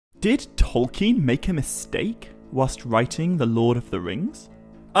Did Tolkien make a mistake whilst writing The Lord of the Rings?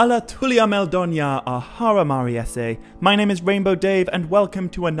 Alla Tulia Meldonia Ahara Mariese, my name is Rainbow Dave and welcome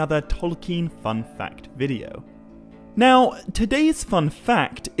to another Tolkien Fun Fact video. Now, today's fun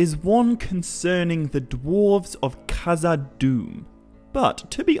fact is one concerning the dwarves of Khazad-dûm.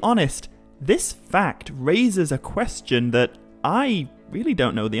 But, to be honest, this fact raises a question that I really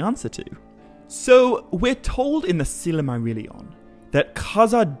don't know the answer to. So, we're told in the Silmarillion that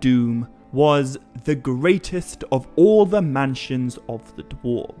Khazad-dûm was the greatest of all the mansions of the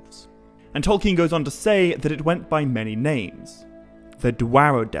dwarves. And Tolkien goes on to say that it went by many names. The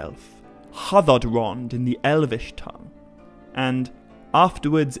Dwarodelf, Hadodrond in the Elvish tongue, and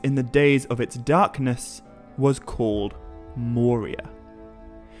afterwards in the days of its darkness was called Moria.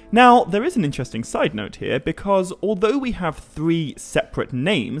 Now, there is an interesting side note here, because although we have three separate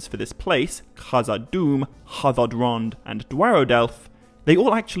names for this place, Khazad-dûm, Hadodrond, and Dwarodelf, they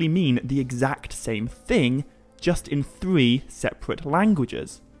all actually mean the exact same thing, just in three separate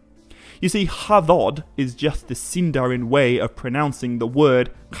languages. You see, Hadod is just the Sindarin way of pronouncing the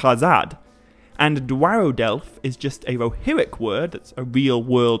word Khazad, and Dwarodelf is just a Rohirric word, that's a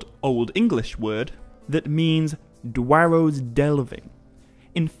real-world Old English word, that means Dwaro's delving.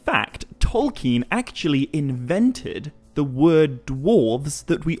 In fact, Tolkien actually invented the word dwarves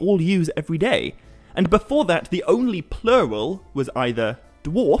that we all use every day. And before that, the only plural was either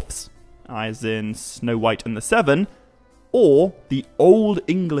dwarfs, as in Snow White and the Seven, or the Old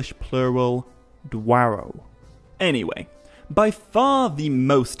English plural, dwaro. Anyway, by far the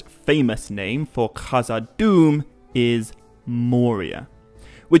most famous name for Khazad-dûm is Moria,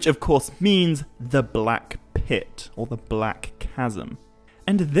 which of course means the Black Pit, or the Black Chasm.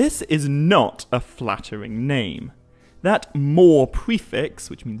 And this is not a flattering name. That Mor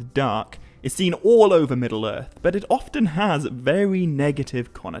prefix, which means dark, is seen all over Middle-earth, but it often has very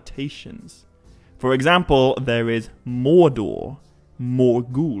negative connotations. For example, there is Mordor,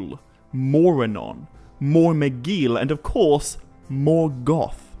 Morgul, Moranon, Mormegil, and of course,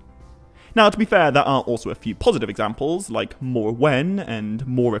 Morgoth. Now, to be fair, there are also a few positive examples, like Morwen and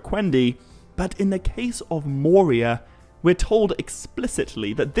Moraquendi, but in the case of Moria, we're told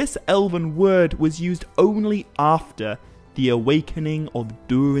explicitly that this elven word was used only after the awakening of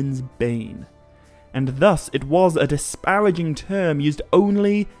Durin's bane, and thus it was a disparaging term used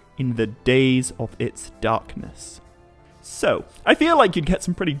only in the days of its darkness. So, I feel like you'd get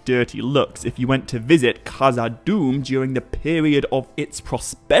some pretty dirty looks if you went to visit Khazad-dûm during the period of its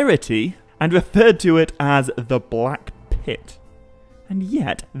prosperity and referred to it as the Black Pit. And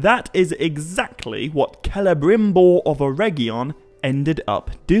yet, that is exactly what Celebrimbor of Eregion ended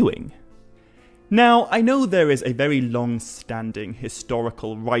up doing. Now, I know there is a very long-standing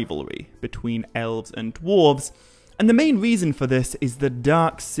historical rivalry between elves and dwarves, and the main reason for this is the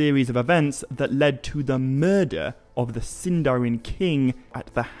dark series of events that led to the murder of the Sindarin king at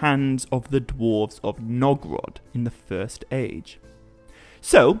the hands of the dwarves of Nogrod in the First Age.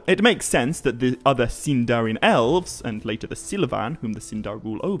 So, it makes sense that the other Sindarin elves, and later the Silvan, whom the Sindar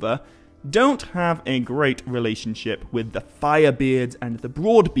rule over, don't have a great relationship with the Firebeards and the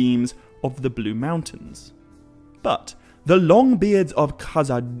Broadbeams of the Blue Mountains. But the Longbeards of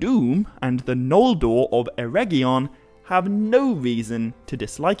Khazad-dûm and the Noldor of Eregion have no reason to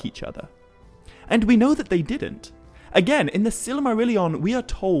dislike each other. And we know that they didn't. Again, in the Silmarillion, we are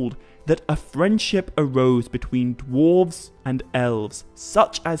told that a friendship arose between dwarves and elves,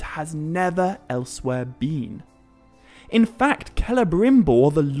 such as has never elsewhere been. In fact,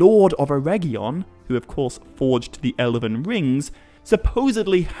 Celebrimbor, the Lord of Eregion, who of course forged the Elven rings,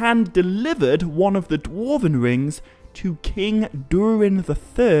 supposedly hand-delivered one of the Dwarven rings to King Durin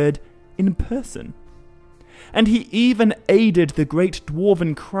III in person. And he even aided the great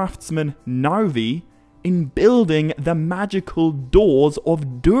dwarven craftsman Narvi in building the magical doors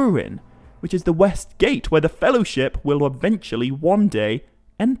of Durin, which is the west gate where the Fellowship will eventually one day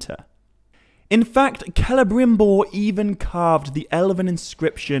enter. In fact, Celebrimbor even carved the elven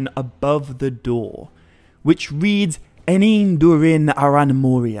inscription above the door, which reads Enin Durin aran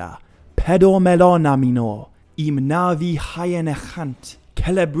Moria, Pedor melonamino, im navi hyenechant,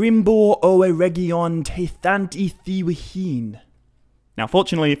 Celebrimbor o Eregion teithant I thiwihin. Now,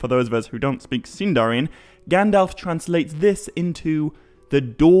 fortunately for those of us who don't speak Sindarin, Gandalf translates this into the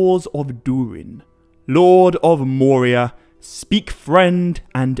doors of Durin, Lord of Moria, speak friend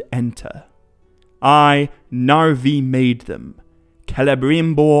and enter. I, Narvi, made them.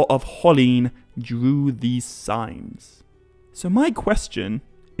 Celebrimbor of Hollin drew these signs. So my question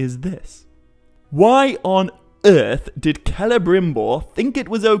is this. Why on earth did Celebrimbor think it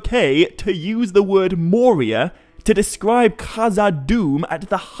was okay to use the word Moria to describe Khazad-dûm at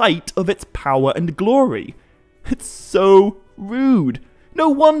the height of its power and glory. It's so rude. No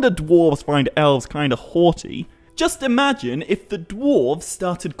wonder dwarves find elves kinda haughty. Just imagine if the dwarves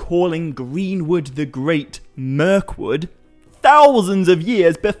started calling Greenwood the Great Mirkwood thousands of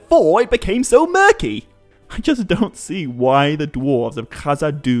years before it became so murky. I just don't see why the dwarves of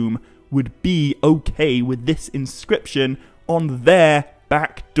Khazad-dûm would be okay with this inscription on their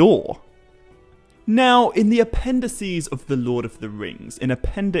back door. Now, in the appendices of The Lord of the Rings, in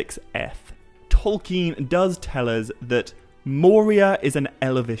Appendix F, Tolkien does tell us that Moria is an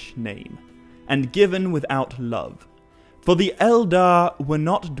elvish name, and given without love, for the Eldar were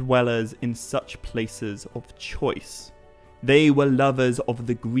not dwellers in such places of choice. They were lovers of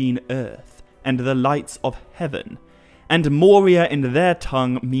the green earth and the lights of heaven, and Moria in their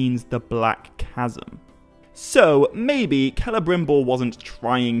tongue means the Black Chasm. So maybe Celebrimbor wasn't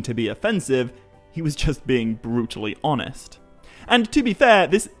trying to be offensive, he was just being brutally honest. And to be fair,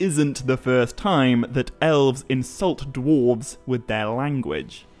 this isn't the first time that elves insult dwarves with their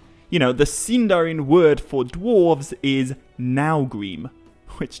language. You know, the Sindarin word for dwarves is Naugrim,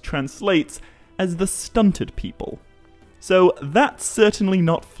 which translates as the stunted people. So that's certainly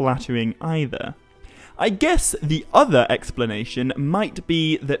not flattering either. I guess the other explanation might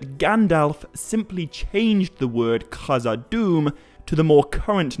be that Gandalf simply changed the word Khazad-dûm to the more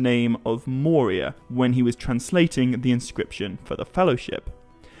current name of Moria when he was translating the inscription for the Fellowship.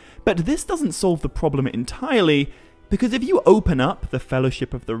 But this doesn't solve the problem entirely, because if you open up the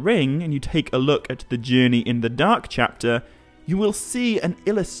Fellowship of the Ring and you take a look at the Journey in the Dark chapter, you will see an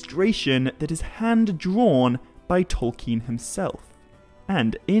illustration that is hand-drawn by Tolkien himself.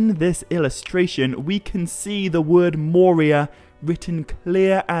 And in this illustration, we can see the word Moria written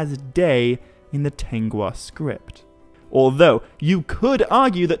clear as day in the Tengwar script. Although, you could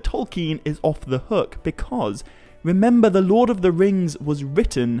argue that Tolkien is off the hook because, remember, The Lord of the Rings was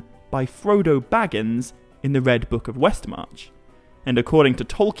written by Frodo Baggins in the Red Book of Westmarch. And according to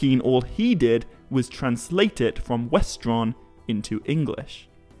Tolkien, all he did was translate it from Westron into English.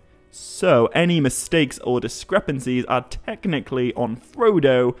 So, any mistakes or discrepancies are technically on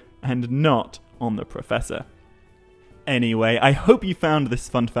Frodo and not on the Professor. Anyway, I hope you found this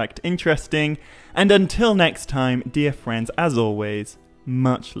fun fact interesting, and until next time, dear friends, as always,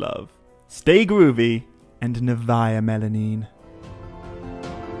 much love. Stay groovy, and Navaya Melanine.